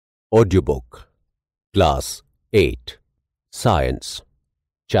Audiobook Class 8 Science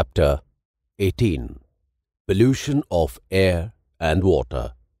Chapter 18 Pollution of Air and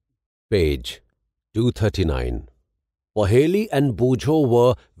Water Page 239. Paheli and Bojo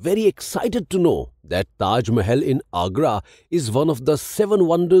were very excited to know that Taj Mahal in Agra is one of the 7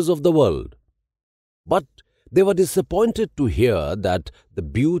 wonders of the world. But they were disappointed to hear that the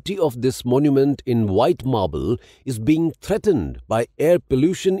beauty of this monument in white marble is being threatened by air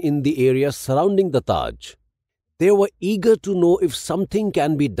pollution in the area surrounding the Taj. They were eager to know if something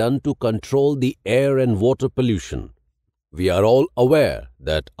can be done to control the air and water pollution. We are all aware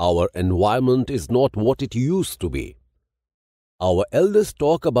that our environment is not what it used to be. Our elders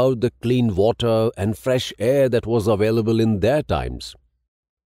talk about the clean water and fresh air that was available in their times.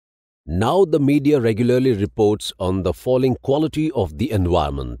 Now the media regularly reports on the falling quality of the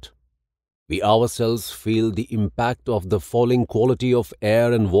environment. We ourselves feel the impact of the falling quality of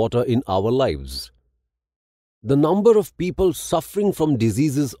air and water in our lives. The number of people suffering from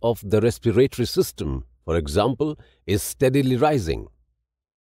diseases of the respiratory system, for example, is steadily rising.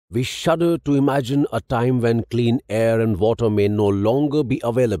 We shudder to imagine a time when clean air and water may no longer be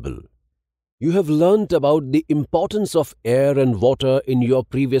available. You have learnt about the importance of air and water in your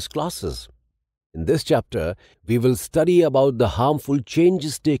previous classes. In this chapter, we will study about the harmful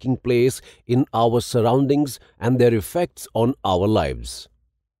changes taking place in our surroundings and their effects on our lives.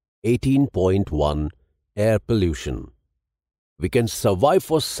 18.1 Air Pollution. We can survive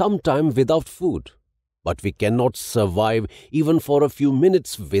for some time without food, but we cannot survive even for a few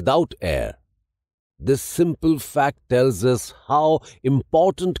minutes without air. This simple fact tells us how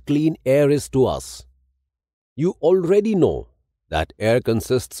important clean air is to us. You already know that air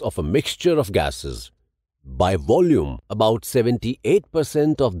consists of a mixture of gases. By volume, about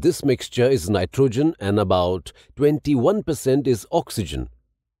 78% of this mixture is nitrogen and about 21% is oxygen.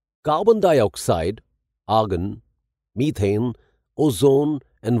 Carbon dioxide, argon, methane, ozone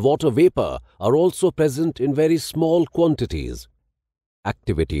and water vapor are also present in very small quantities.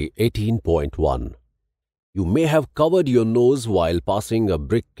 Activity 18.1. You may have covered your nose while passing a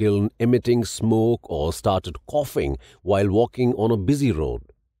brick kiln emitting smoke or started coughing while walking on a busy road,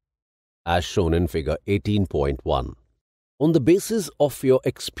 as shown in figure 18.1. On the basis of your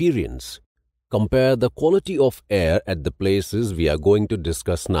experience, compare the quality of air at the places we are going to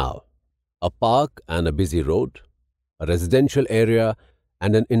discuss now: a park and a busy road, a residential area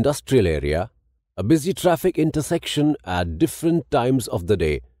and an industrial area, a busy traffic intersection at different times of the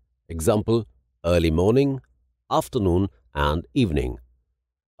day, example, early morning, afternoon and evening,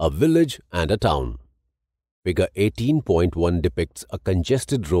 a village and a town. Figure 18.1 depicts a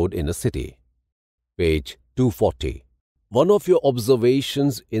congested road in a city. Page 240. One of your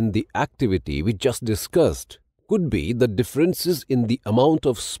observations in the activity we just discussed could be the differences in the amount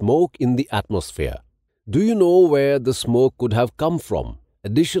of smoke in the atmosphere. Do you know where the smoke could have come from?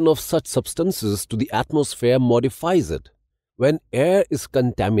 Addition of such substances to the atmosphere modifies it. When air is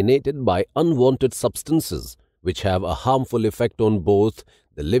contaminated by unwanted substances, which have a harmful effect on both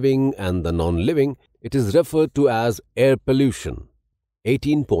the living and the non-living, it is referred to as air pollution.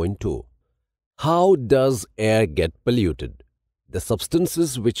 18.2. How does air get polluted? The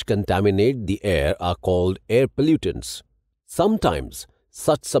substances which contaminate the air are called air pollutants. Sometimes,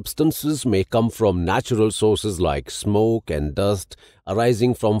 such substances may come from natural sources like smoke and dust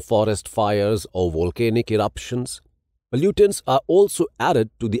arising from forest fires or volcanic eruptions. Pollutants are also added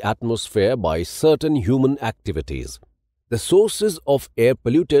to the atmosphere by certain human activities. The sources of air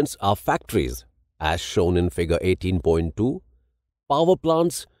pollutants are factories, as shown in figure 18.2, power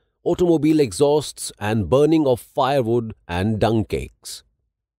plants, automobile exhausts and burning of firewood and dung cakes.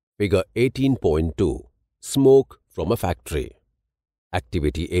 Figure 18.2. Smoke from a factory.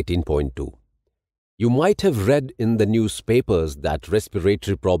 Activity 18.2. You might have read in the newspapers that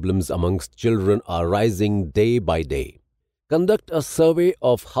respiratory problems amongst children are rising day by day. Conduct a survey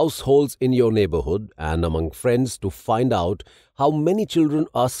of households in your neighborhood and among friends to find out how many children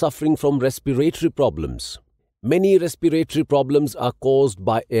are suffering from respiratory problems. Many respiratory problems are caused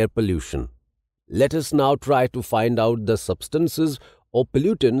by air pollution. Let us now try to find out the substances or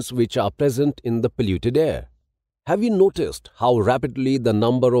pollutants which are present in the polluted air. Have you noticed how rapidly the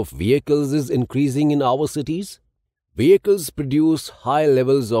number of vehicles is increasing in our cities? Vehicles produce high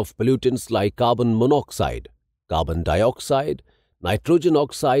levels of pollutants like carbon monoxide, carbon dioxide, nitrogen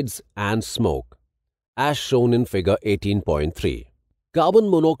oxides and smoke, as shown in figure 18.3. Carbon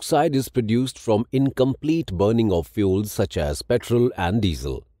monoxide is produced from incomplete burning of fuels such as petrol and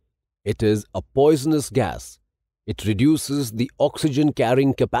diesel. It is a poisonous gas. It reduces the oxygen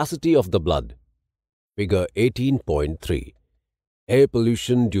carrying capacity of the blood. Figure 18.3. Air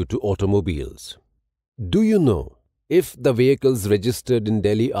pollution due to automobiles. Do you know, if the vehicles registered in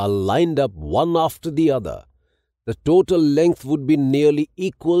Delhi are lined up one after the other, the total length would be nearly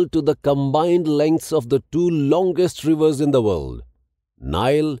equal to the combined lengths of the two longest rivers in the world,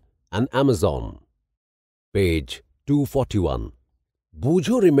 Nile and Amazon. Page 241.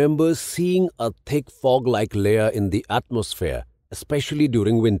 Bujo remembers seeing a thick fog-like layer in the atmosphere, especially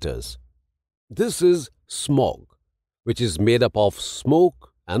during winters. This is smog, which is made up of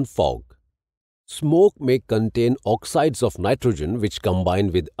smoke and fog. Smoke may contain oxides of nitrogen which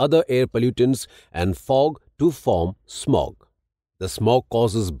combine with other air pollutants and fog to form smog. The smog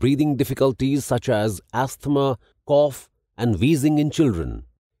causes breathing difficulties such as asthma, cough, and wheezing in children.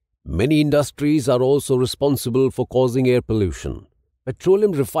 Many industries are also responsible for causing air pollution.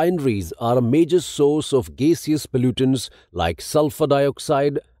 Petroleum refineries are a major source of gaseous pollutants like sulfur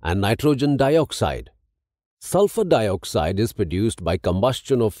dioxide and nitrogen dioxide. Sulfur dioxide is produced by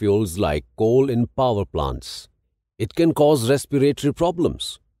combustion of fuels like coal in power plants. It can cause respiratory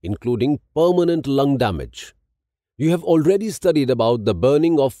problems, including permanent lung damage. You have already studied about the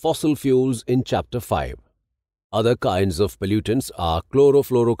burning of fossil fuels in Chapter 5. Other kinds of pollutants are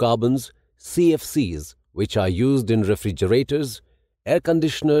chlorofluorocarbons, CFCs, which are used in refrigerators, air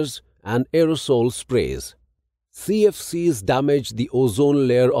conditioners, and aerosol sprays. CFCs damage the ozone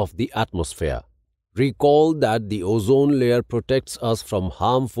layer of the atmosphere. Recall that the ozone layer protects us from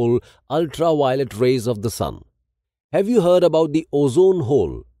harmful ultraviolet rays of the sun. Have you heard about the ozone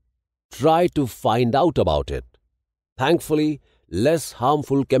hole? Try to find out about it. Thankfully, less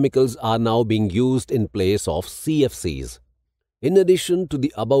harmful chemicals are now being used in place of CFCs. In addition to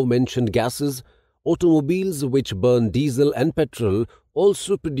the above-mentioned gases, automobiles which burn diesel and petrol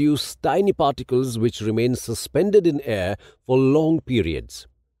also produce tiny particles which remain suspended in air for long periods.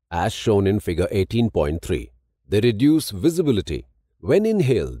 As shown in figure 18.3, they reduce visibility. When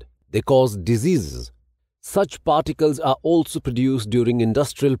inhaled, they cause diseases. Such particles are also produced during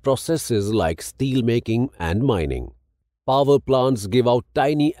industrial processes like steel making and mining. Power plants give out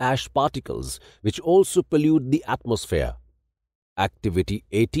tiny ash particles which also pollute the atmosphere. Activity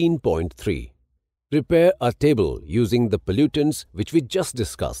 18.3. Prepare a table using the pollutants which we just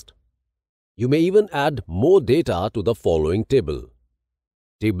discussed. You may even add more data to the following table.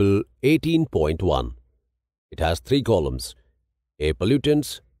 Table 18.1. It has 3 columns: air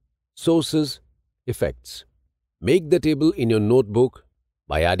pollutants, sources, effects. Make the table in your notebook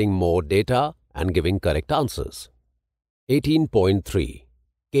by adding more data and giving correct answers. 18.3.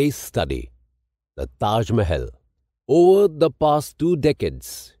 Case Study. The Taj Mahal. Over the past 2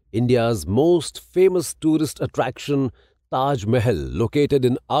 decades, India's most famous tourist attraction, Taj Mahal, located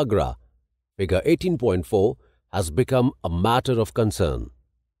in Agra, figure 18.4, has become a matter of concern.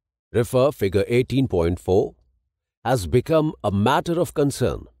 Refer figure 18.4, has become a matter of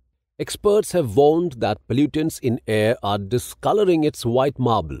concern. Experts have warned that pollutants in air are discoloring its white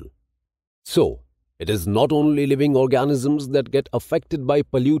marble. So, it is not only living organisms that get affected by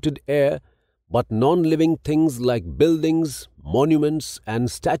polluted air, but non-living things like buildings, monuments, and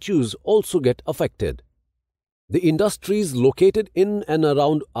statues also get affected. The industries located in and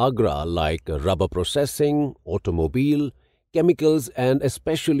around Agra like rubber processing, automobile, chemicals, and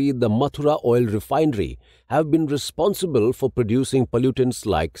especially the Mathura oil refinery have been responsible for producing pollutants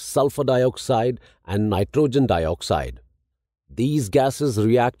like sulfur dioxide and nitrogen dioxide. These gases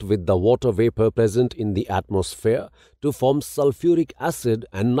react with the water vapor present in the atmosphere to form sulfuric acid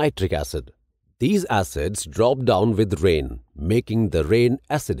and nitric acid. These acids drop down with rain, making the rain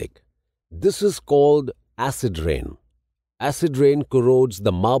acidic. This is called acid rain. Acid rain corrodes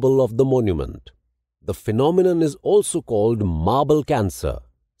the marble of the monument. The phenomenon is also called marble cancer.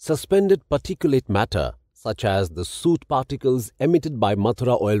 Suspended particulate matter, such as the soot particles emitted by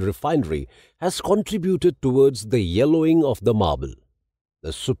Mathura oil refinery, has contributed towards the yellowing of the marble.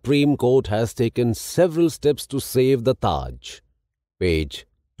 The Supreme Court has taken several steps to save the Taj. Page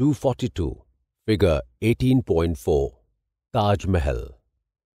 242, figure 18.4. Taj Mahal.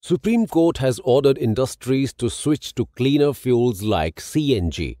 Supreme Court has ordered industries to switch to cleaner fuels like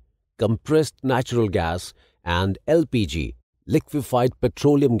CNG, compressed natural gas, and LPG, liquefied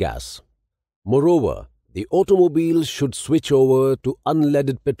petroleum gas. Moreover, the automobiles should switch over to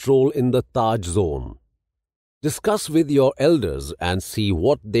unleaded petrol in the Taj zone. Discuss with your elders and see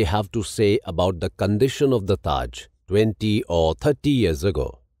what they have to say about the condition of the Taj 20 or 30 years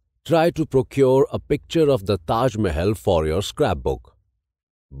ago. Try to procure a picture of the Taj Mahal for your scrapbook.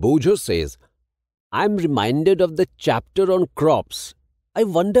 Bujo says, "I'm reminded of the chapter on crops. I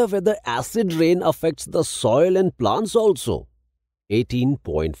wonder whether acid rain affects the soil and plants also."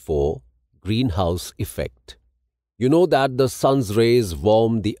 18.4. Greenhouse effect. You know that the sun's rays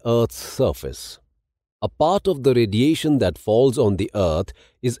warm the Earth's surface. A part of the radiation that falls on the Earth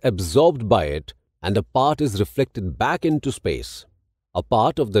is absorbed by it and a part is reflected back into space. A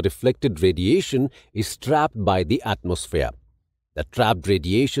part of the reflected radiation is trapped by the atmosphere. The trapped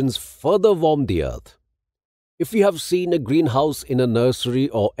radiations further warm the Earth. If you have seen a greenhouse in a nursery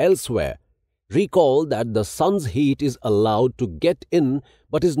or elsewhere, recall that the sun's heat is allowed to get in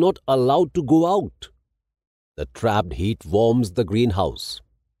but is not allowed to go out. The trapped heat warms the greenhouse.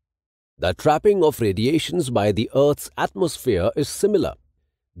 The trapping of radiations by the Earth's atmosphere is similar.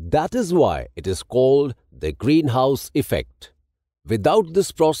 That is why it is called the greenhouse effect. Without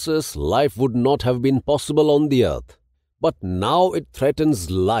this process, life would not have been possible on the Earth. But now it threatens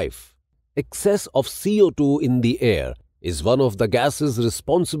life. Excess of CO2 in the air is one of the gases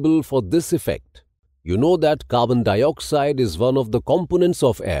responsible for this effect. You know that carbon dioxide is one of the components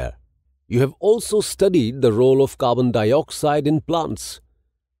of air. You have also studied the role of carbon dioxide in plants.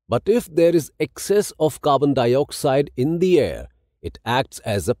 But if there is excess of carbon dioxide in the air, it acts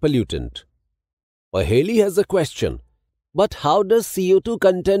as a pollutant. Paheli has a question. But how does CO2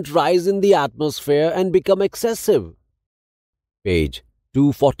 content rise in the atmosphere and become excessive? Page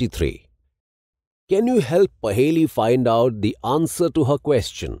 243. Can you help Paheli find out the answer to her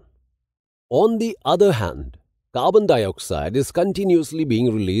question? On the other hand, carbon dioxide is continuously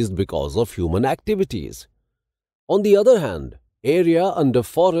being released because of human activities. On the other hand, area under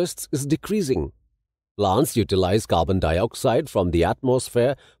forests is decreasing. Plants utilize carbon dioxide from the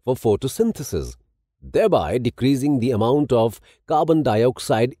atmosphere for photosynthesis, thereby decreasing the amount of carbon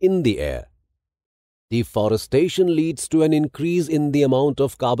dioxide in the air. Deforestation leads to an increase in the amount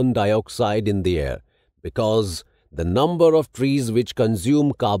of carbon dioxide in the air because the number of trees which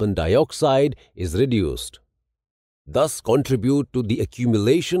consume carbon dioxide is reduced, thus contribute to the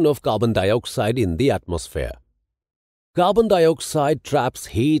accumulation of carbon dioxide in the atmosphere. Carbon dioxide traps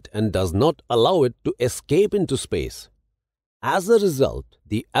heat and does not allow it to escape into space. As a result,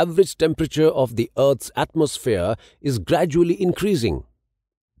 the average temperature of the Earth's atmosphere is gradually increasing.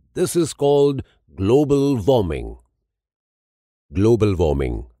 This is called global warming. Global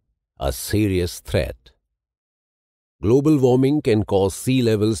warming, a serious threat. Global warming can cause sea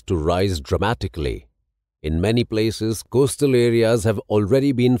levels to rise dramatically. In many places, coastal areas have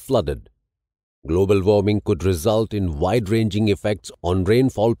already been flooded. Global warming could result in wide-ranging effects on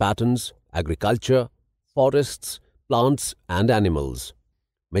rainfall patterns, agriculture, forests, plants and animals.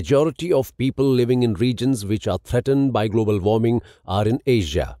 Majority of people living in regions which are threatened by global warming are in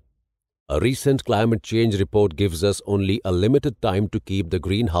Asia. A recent climate change report gives us only a limited time to keep the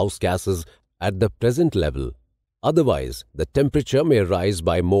greenhouse gases at the present level. Otherwise, the temperature may rise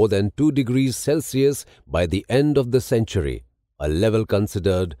by more than 2 degrees Celsius by the end of the century, a level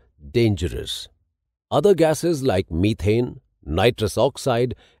considered dangerous. Other gases like methane, nitrous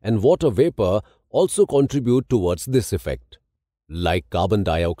oxide and water vapor also contribute towards this effect. Like carbon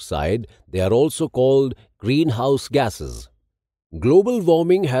dioxide, they are also called greenhouse gases. Global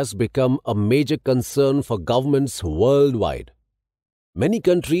warming has become a major concern for governments worldwide. Many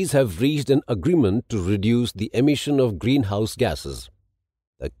countries have reached an agreement to reduce the emission of greenhouse gases.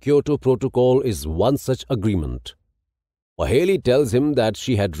 The Kyoto Protocol is one such agreement. Paheli tells him that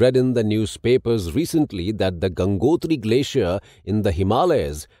she had read in the newspapers recently that the Gangotri Glacier in the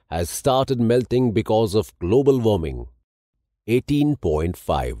Himalayas has started melting because of global warming.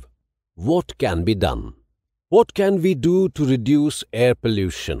 18.5. What can be done? What can we do to reduce air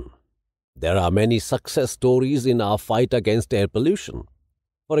pollution? There are many success stories in our fight against air pollution.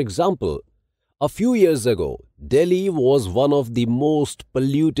 For example, a few years ago, Delhi was one of the most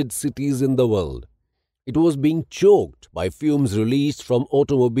polluted cities in the world. It was being choked by fumes released from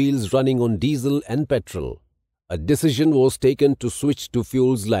automobiles running on diesel and petrol. A decision was taken to switch to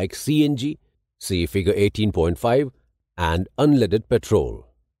fuels like CNG, see figure 18.5, and unleaded petrol,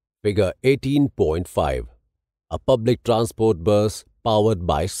 figure 18.5, a public transport bus powered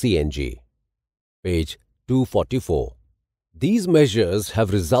by CNG, page 244. These measures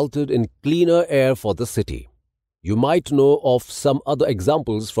have resulted in cleaner air for the city. You might know of some other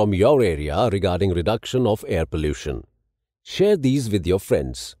examples from your area regarding reduction of air pollution. Share these with your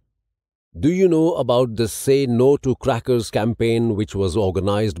friends. Do you know about the Say No to Crackers campaign which was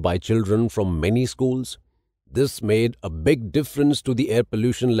organized by children from many schools? This made a big difference to the air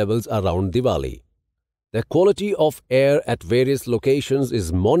pollution levels around Diwali. The quality of air at various locations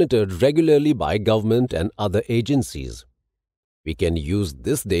is monitored regularly by government and other agencies. We can use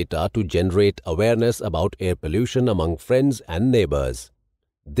this data to generate awareness about air pollution among friends and neighbors.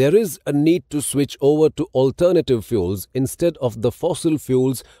 There is a need to switch over to alternative fuels instead of the fossil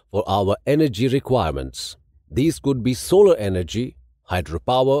fuels for our energy requirements. These could be solar energy,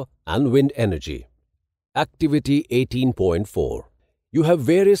 hydropower, and wind energy. Activity 18.4. You have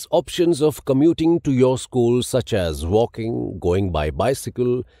various options of commuting to your school, such as walking, going by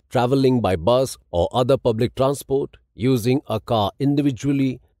bicycle, traveling by bus or other public transport, using a car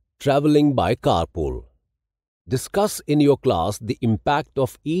individually, traveling by carpool. Discuss in your class the impact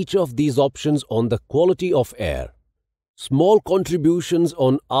of each of these options on the quality of air. Small contributions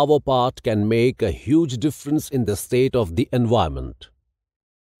on our part can make a huge difference in the state of the environment.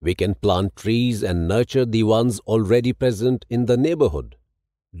 We can plant trees and nurture the ones already present in the neighborhood.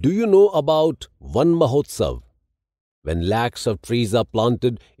 Do you know about Van Mahotsav, when lakhs of trees are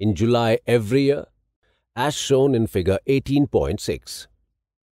planted in July every year, as shown in figure 18.6.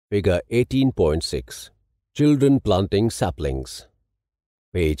 Figure 18.6. Children planting saplings.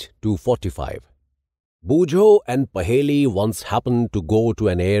 Page 245. Bujho and Paheli once happened to go to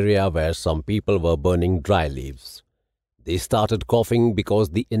an area where some people were burning dry leaves. They started coughing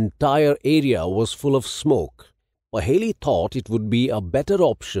because the entire area was full of smoke. Paheli thought it would be a better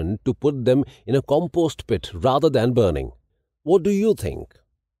option to put them in a compost pit rather than burning. What do you think?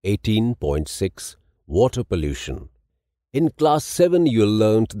 18.6. Water pollution. In class 7 you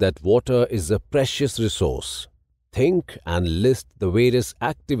learnt that water is a precious resource. Think and list the various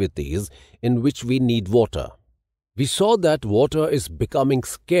activities in which we need water. We saw that water is becoming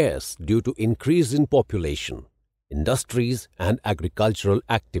scarce due to increase in population, industries and agricultural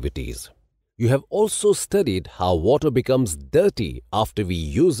activities. You have also studied how water becomes dirty after we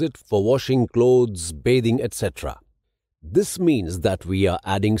use it for washing clothes, bathing, etc. This means that we are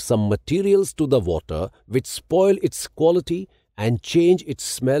adding some materials to the water which spoil its quality and change its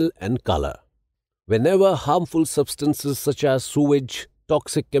smell and color. Whenever harmful substances such as sewage,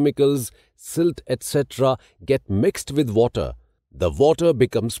 toxic chemicals, silt, etc. get mixed with water, the water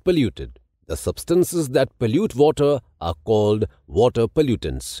becomes polluted. The substances that pollute water are called water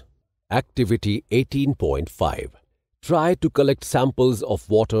pollutants. Activity 18.5. Try to collect samples of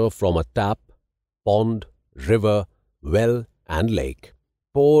water from a tap, pond, river, well and lake.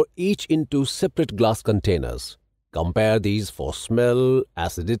 Pour each into separate glass containers. Compare these for smell,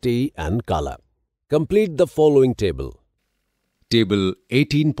 acidity and color. Complete the following table. Table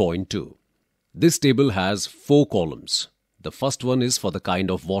 18.2. This table has 4 columns. The first one is for the kind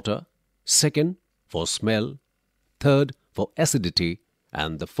of water, second for smell, third for acidity,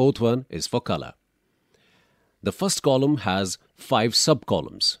 and the fourth one is for color. The first column has 5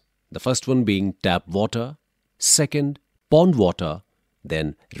 sub-columns. The first one being tap water, second pond water,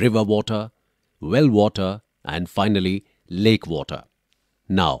 then river water, well water, and finally lake water.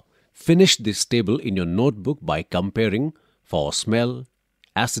 Now, finish this table in your notebook by comparing for smell,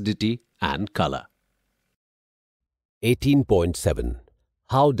 acidity and color. 18.7.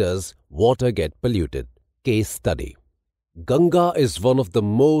 How does water get polluted? Case study. Ganga is one of the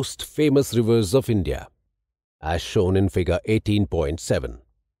most famous rivers of India, as shown in figure 18.7.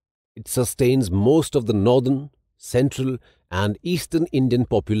 It sustains most of the northern, central and eastern Indian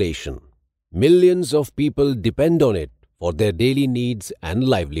population. Millions of people depend on it for their daily needs and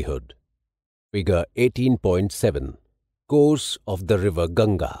livelihood. Figure 18.7. Course of the river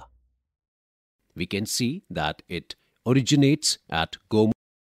Ganga. We can see that it originates at Gomukhs,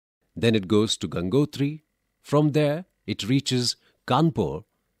 then it goes to Gangotri. From there, it reaches Kanpur,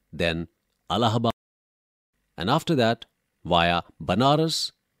 then Allahabad, and after that, via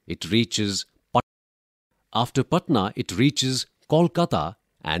Banaras, it reaches Patna. After Patna, it reaches Kolkata,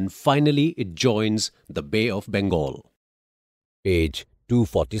 and finally it joins the Bay of Bengal. Page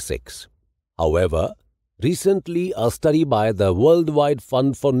 246. However, recently a study by the Worldwide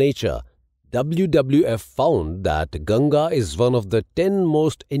Fund for Nature, WWF, found that Ganga is one of the 10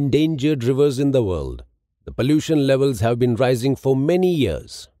 most endangered rivers in the world. The pollution levels have been rising for many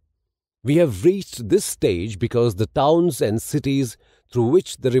years. We have reached this stage because the towns and cities through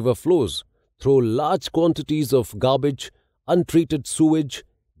which the river flows throw large quantities of garbage, untreated sewage,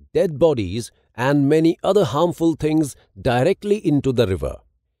 dead bodies and many other harmful things directly into the river.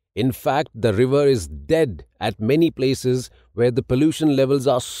 In fact, the river is dead at many places where the pollution levels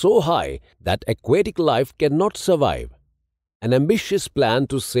are so high that aquatic life cannot survive. An ambitious plan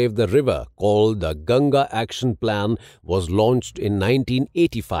to save the river called the Ganga Action Plan was launched in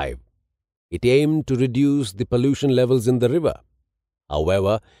 1985. It aimed to reduce the pollution levels in the river.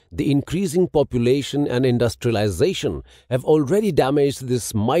 However, the increasing population and industrialization have already damaged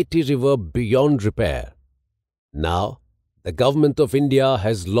this mighty river beyond repair. Now, the Government of India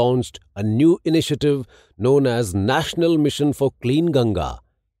has launched a new initiative known as National Mission for Clean Ganga,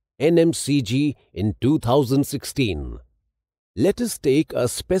 NMCG, in 2016. Let us take a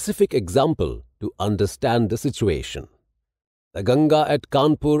specific example to understand the situation. The Ganga at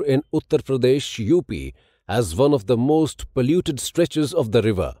Kanpur in Uttar Pradesh, UP, has one of the most polluted stretches of the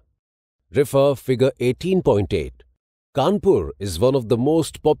river. Refer figure 18.8. Kanpur is one of the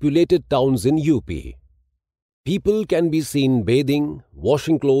most populated towns in UP. People can be seen bathing,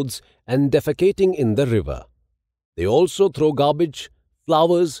 washing clothes, and defecating in the river. They also throw garbage,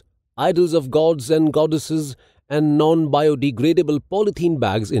 flowers, idols of gods and goddesses, and non-biodegradable polythene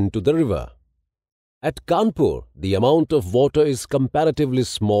bags into the river. At Kanpur, the amount of water is comparatively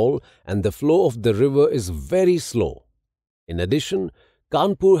small and the flow of the river is very slow. In addition,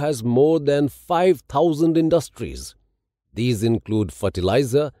 Kanpur has more than 5,000 industries. These include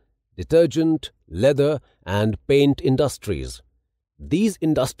fertilizer, detergent, leather, and paint industries. These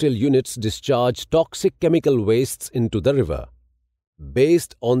industrial units discharge toxic chemical wastes into the river.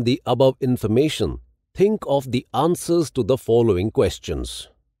 Based on the above information, think of the answers to the following questions.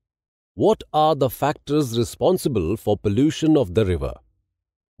 What are the factors responsible for pollution of the river?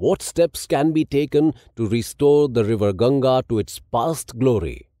 What steps can be taken to restore the river Ganga to its past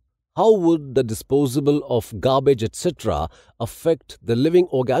glory? How would the disposal of garbage, etc., affect the living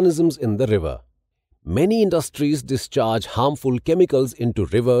organisms in the river? Many industries discharge harmful chemicals into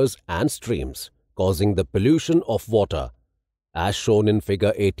rivers and streams, causing the pollution of water, as shown in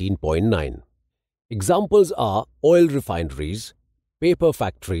figure 18.9. Examples are oil refineries, paper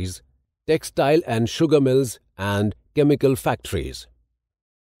factories, textile and sugar mills, and chemical factories.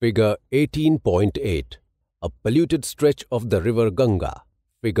 Figure 18.8. A polluted stretch of the river Ganga.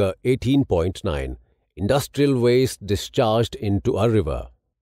 Figure 18.9. Industrial waste discharged into a river.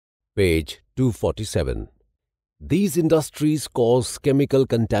 Page 247. These industries cause chemical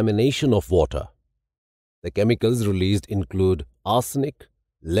contamination of water. The chemicals released include arsenic,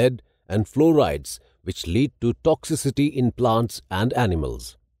 lead, and fluorides, which lead to toxicity in plants and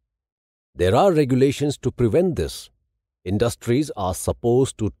animals. There are regulations to prevent this. Industries are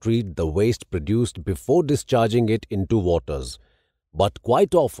supposed to treat the waste produced before discharging it into waters, but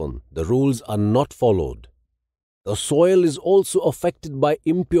quite often the rules are not followed. The soil is also affected by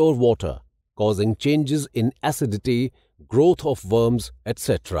impure water, causing changes in acidity, growth of worms,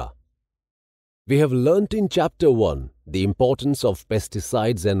 etc. We have learnt in Chapter 1 the importance of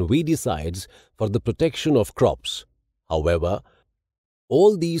pesticides and weedicides for the protection of crops. However,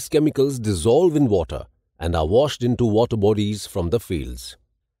 all these chemicals dissolve in water and are washed into water bodies from the fields.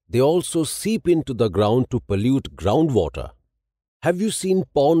 They also seep into the ground to pollute groundwater. Have you seen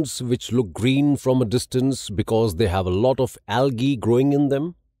ponds which look green from a distance because they have a lot of algae growing in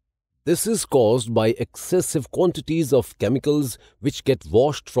them? This is caused by excessive quantities of chemicals which get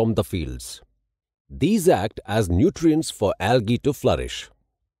washed from the fields. These act as nutrients for algae to flourish.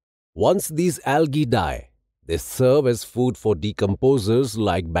 Once these algae die, they serve as food for decomposers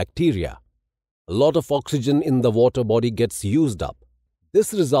like bacteria. A lot of oxygen in the water body gets used up.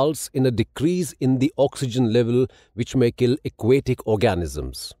 This results in a decrease in the oxygen level which may kill aquatic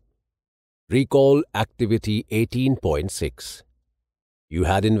organisms. Recall Activity 18.6. You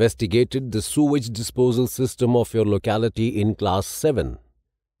had investigated the sewage disposal system of your locality in Class 7.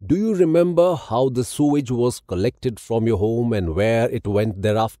 Do you remember how the sewage was collected from your home and where it went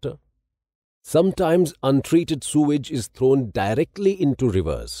thereafter? Sometimes untreated sewage is thrown directly into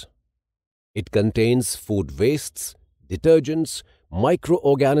rivers. It contains food wastes, detergents,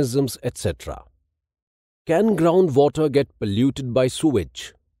 microorganisms, etc. Can groundwater get polluted by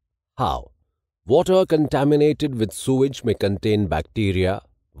sewage? How? Water contaminated with sewage may contain bacteria,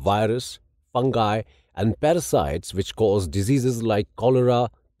 virus, fungi, and parasites which cause diseases like cholera,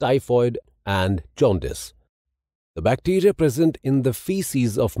 typhoid, and jaundice. The bacteria present in the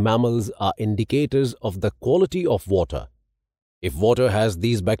feces of mammals are indicators of the quality of water. If water has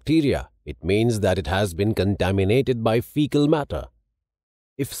these bacteria, it means that it has been contaminated by fecal matter.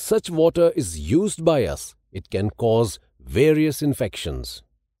 If such water is used by us, it can cause various infections.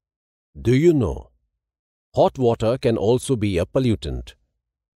 Do you know? Hot water can also be a pollutant.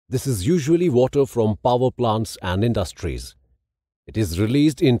 This is usually water from power plants and industries. It is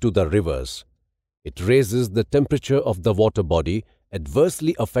released into the rivers. It raises the temperature of the water body,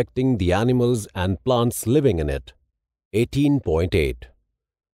 adversely affecting the animals and plants living in it. 18.8.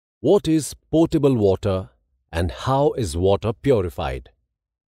 What is potable water and how is water purified?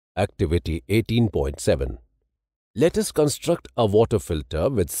 Activity 18.7. Let us construct a water filter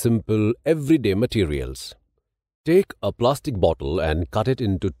with simple everyday materials. Take a plastic bottle and cut it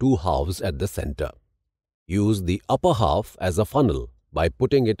into two halves at the center. Use the upper half as a funnel by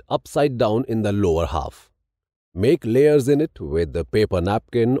putting it upside down in the lower half. Make layers in it with a paper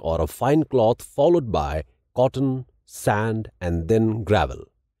napkin or a fine cloth followed by cotton, sand, and then gravel.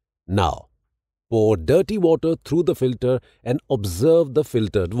 Now, Pour dirty water through the filter and observe the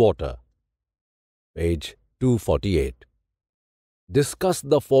filtered water. Page 248. Discuss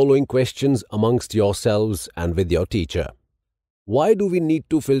the following questions amongst yourselves and with your teacher. Why do we need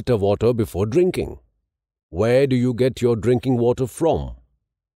to filter water before drinking? Where do you get your drinking water from?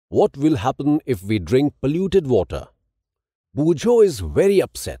 What will happen if we drink polluted water? Bujo is very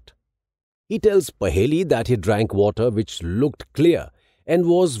upset. He tells Paheli that he drank water which looked clear and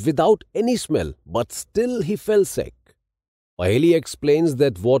was without any smell, but still he fell sick. Paheli explains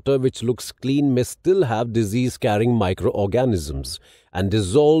that water which looks clean may still have disease-carrying microorganisms and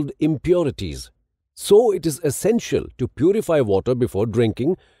dissolved impurities. So it is essential to purify water before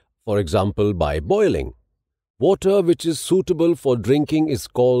drinking, for example by boiling. Water which is suitable for drinking is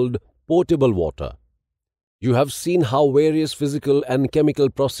called potable water. You have seen how various physical and chemical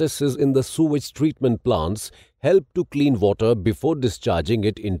processes in the sewage treatment plants help to clean water before discharging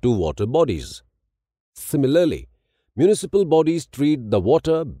it into water bodies. Similarly, municipal bodies treat the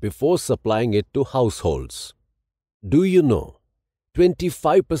water before supplying it to households. Do you know,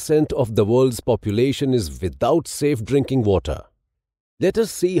 25% of the world's population is without safe drinking water. Let us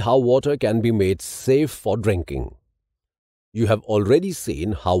see how water can be made safe for drinking. You have already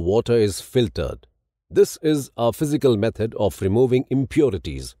seen how water is filtered. This is a physical method of removing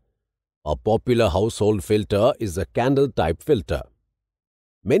impurities. A popular household filter is a candle-type filter.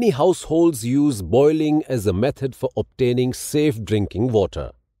 Many households use boiling as a method for obtaining safe drinking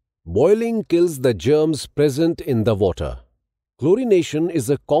water. Boiling kills the germs present in the water. Chlorination is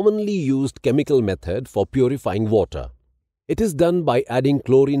a commonly used chemical method for purifying water. It is done by adding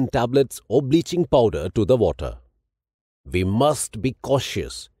chlorine tablets or bleaching powder to the water. We must be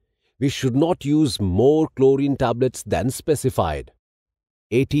cautious. We should not use more chlorine tablets than specified.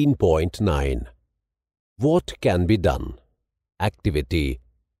 18.9. What can be done? Activity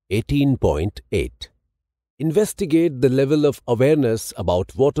 18.8. Investigate the level of awareness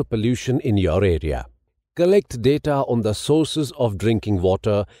about water pollution in your area. Collect data on the sources of drinking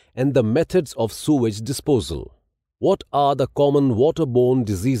water and the methods of sewage disposal. What are the common waterborne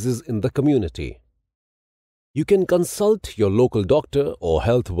diseases in the community? You can consult your local doctor or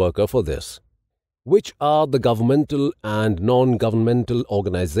health worker for this. Which are the governmental and non-governmental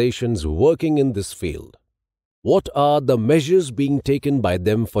organizations working in this field? What are the measures being taken by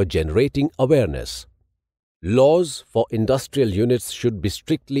them for generating awareness? Laws for industrial units should be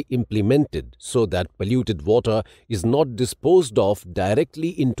strictly implemented so that polluted water is not disposed of directly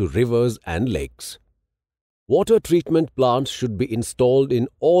into rivers and lakes. Water treatment plants should be installed in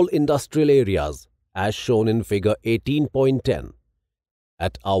all industrial areas, as shown in figure 18.10.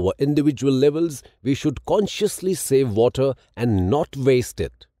 At our individual levels, we should consciously save water and not waste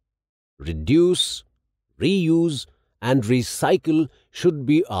it. Reduce, reuse, and recycle should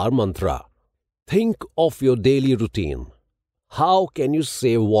be our mantra. Think of your daily routine. How can you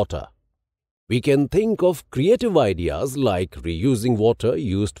save water? We can think of creative ideas like reusing water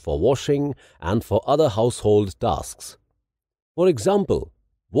used for washing and for other household tasks. For example,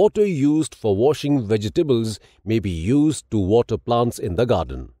 water used for washing vegetables may be used to water plants in the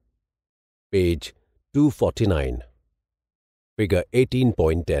garden. Page 249. Figure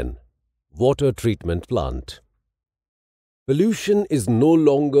 18.10. Water treatment plant. Pollution is no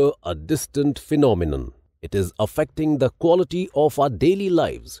longer a distant phenomenon. It is affecting the quality of our daily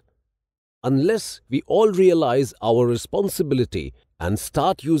lives. Unless we all realize our responsibility and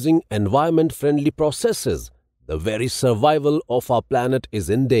start using environment-friendly processes, the very survival of our planet is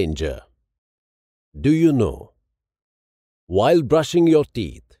in danger. Do you know? While brushing your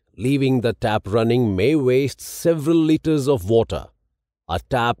teeth, leaving the tap running may waste several liters of water. A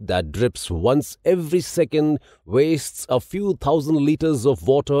tap that drips once every second wastes a few thousand liters of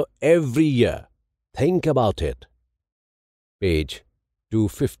water every year. Think about it. Page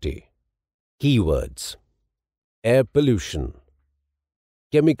 250. Keywords: air pollution,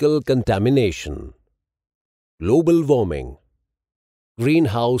 chemical contamination, global warming,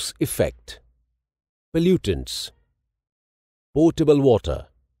 greenhouse effect, pollutants, potable water,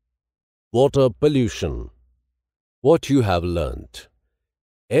 water pollution. What you have learnt.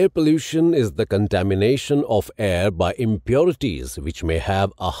 Air pollution is the contamination of air by impurities which may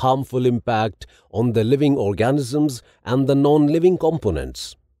have a harmful impact on the living organisms and the non-living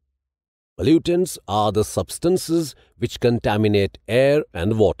components. Pollutants are the substances which contaminate air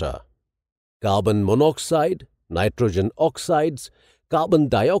and water. Carbon monoxide, nitrogen oxides, carbon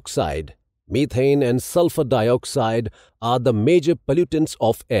dioxide, methane and sulfur dioxide are the major pollutants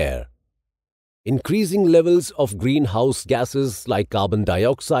of air. Increasing levels of greenhouse gases like carbon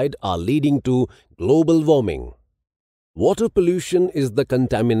dioxide are leading to global warming. Water pollution is the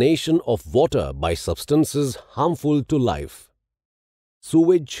contamination of water by substances harmful to life.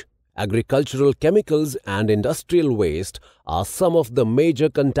 Sewage, agricultural chemicals and industrial waste are some of the major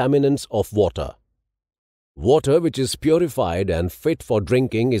contaminants of water. Water which is purified and fit for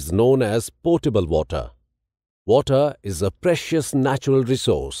drinking is known as potable water. Water is a precious natural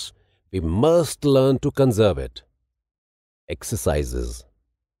resource. We must learn to conserve it. Exercises.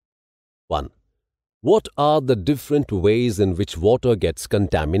 1. What are the different ways in which water gets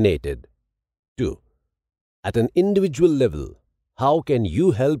contaminated? 2. At an individual level, how can you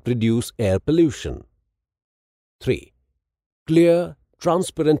help reduce air pollution? 3. Clear,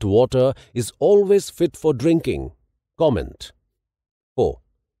 transparent water is always fit for drinking. Comment. 4.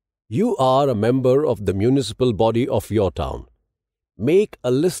 You are a member of the municipal body of your town. Make a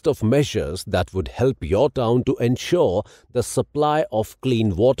list of measures that would help your town to ensure the supply of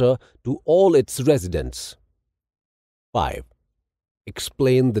clean water to all its residents. 5.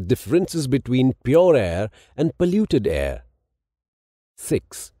 Explain the differences between pure air and polluted air.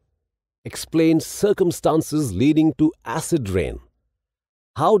 6. Explain circumstances leading to acid rain.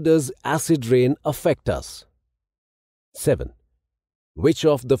 How does acid rain affect us? 7. Which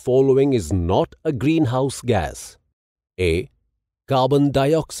of the following is not a greenhouse gas? A. Carbon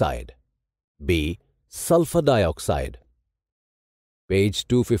dioxide. B. Sulfur dioxide. Page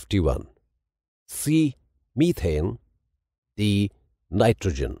 251. C. Methane. D.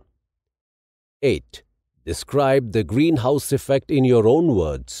 Nitrogen. 8. Describe the greenhouse effect in your own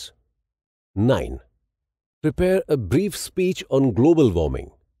words. 9. Prepare a brief speech on global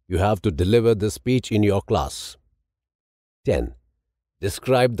warming. You have to deliver the speech in your class. 10.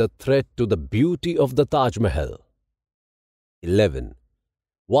 Describe the threat to the beauty of the Taj Mahal. 11.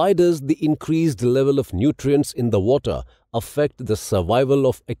 Why does the increased level of nutrients in the water affect the survival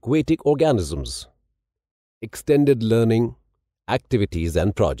of aquatic organisms? Extended learning, activities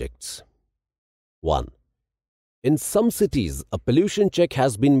and projects. 1. In some cities, a pollution check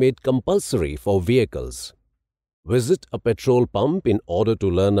has been made compulsory for vehicles. Visit a petrol pump in order to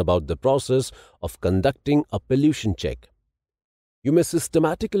learn about the process of conducting a pollution check. You may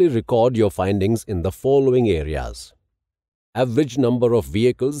systematically record your findings in the following areas: average number of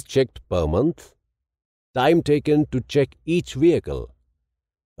vehicles checked per month, time taken to check each vehicle,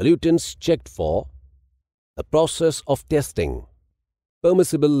 pollutants checked for, the process of testing,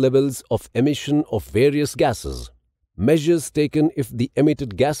 permissible levels of emission of various gases, measures taken if the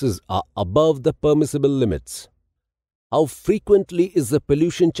emitted gases are above the permissible limits. How frequently is a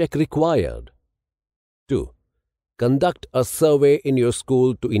pollution check required? 2. Conduct a survey in your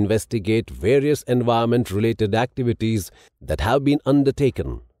school to investigate various environment-related activities that have been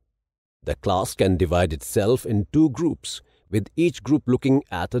undertaken. The class can divide itself in 2 groups, with each group looking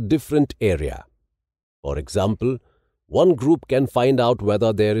at a different area. For example, one group can find out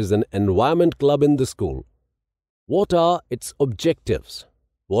whether there is an environment club in the school. What are its objectives?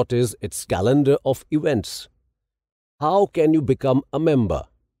 What is its calendar of events? How can you become a member?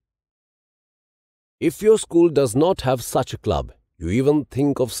 If your school does not have such a club, you even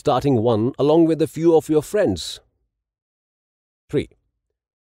think of starting one along with a few of your friends. 3.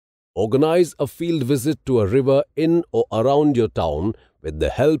 Organize a field visit to a river in or around your town with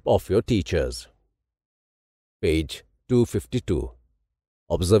the help of your teachers. Page 252.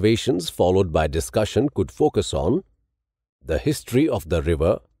 Observations followed by discussion could focus on the history of the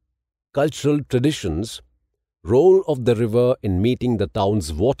river, cultural traditions, role of the river in meeting the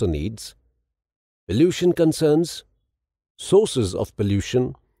town's water needs, pollution concerns, sources of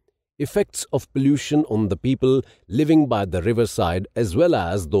pollution, effects of pollution on the people living by the riverside as well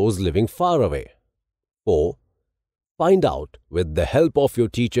as those living far away. 4. Find out, with the help of your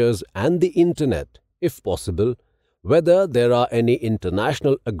teachers and the internet, if possible, whether there are any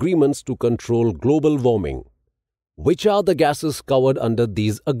international agreements to control global warming. Which are the gases covered under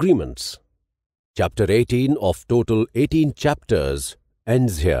these agreements? Chapter 18 of total 18 chapters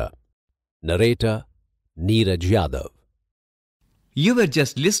ends here. Narrator Neeraj Yadav. You were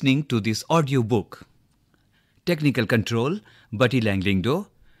just listening to this audio book. Technical control, Bati Langlingdo.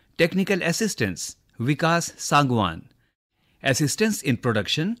 Technical assistance, Vikas Sangwan. Assistance in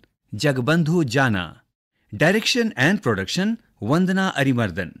production, Jagbandhu Jana. Direction and production, Vandana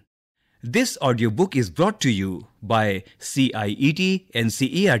Arimardhan. This audiobook is brought to you by CIET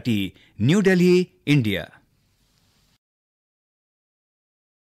NCERT, New Delhi, India.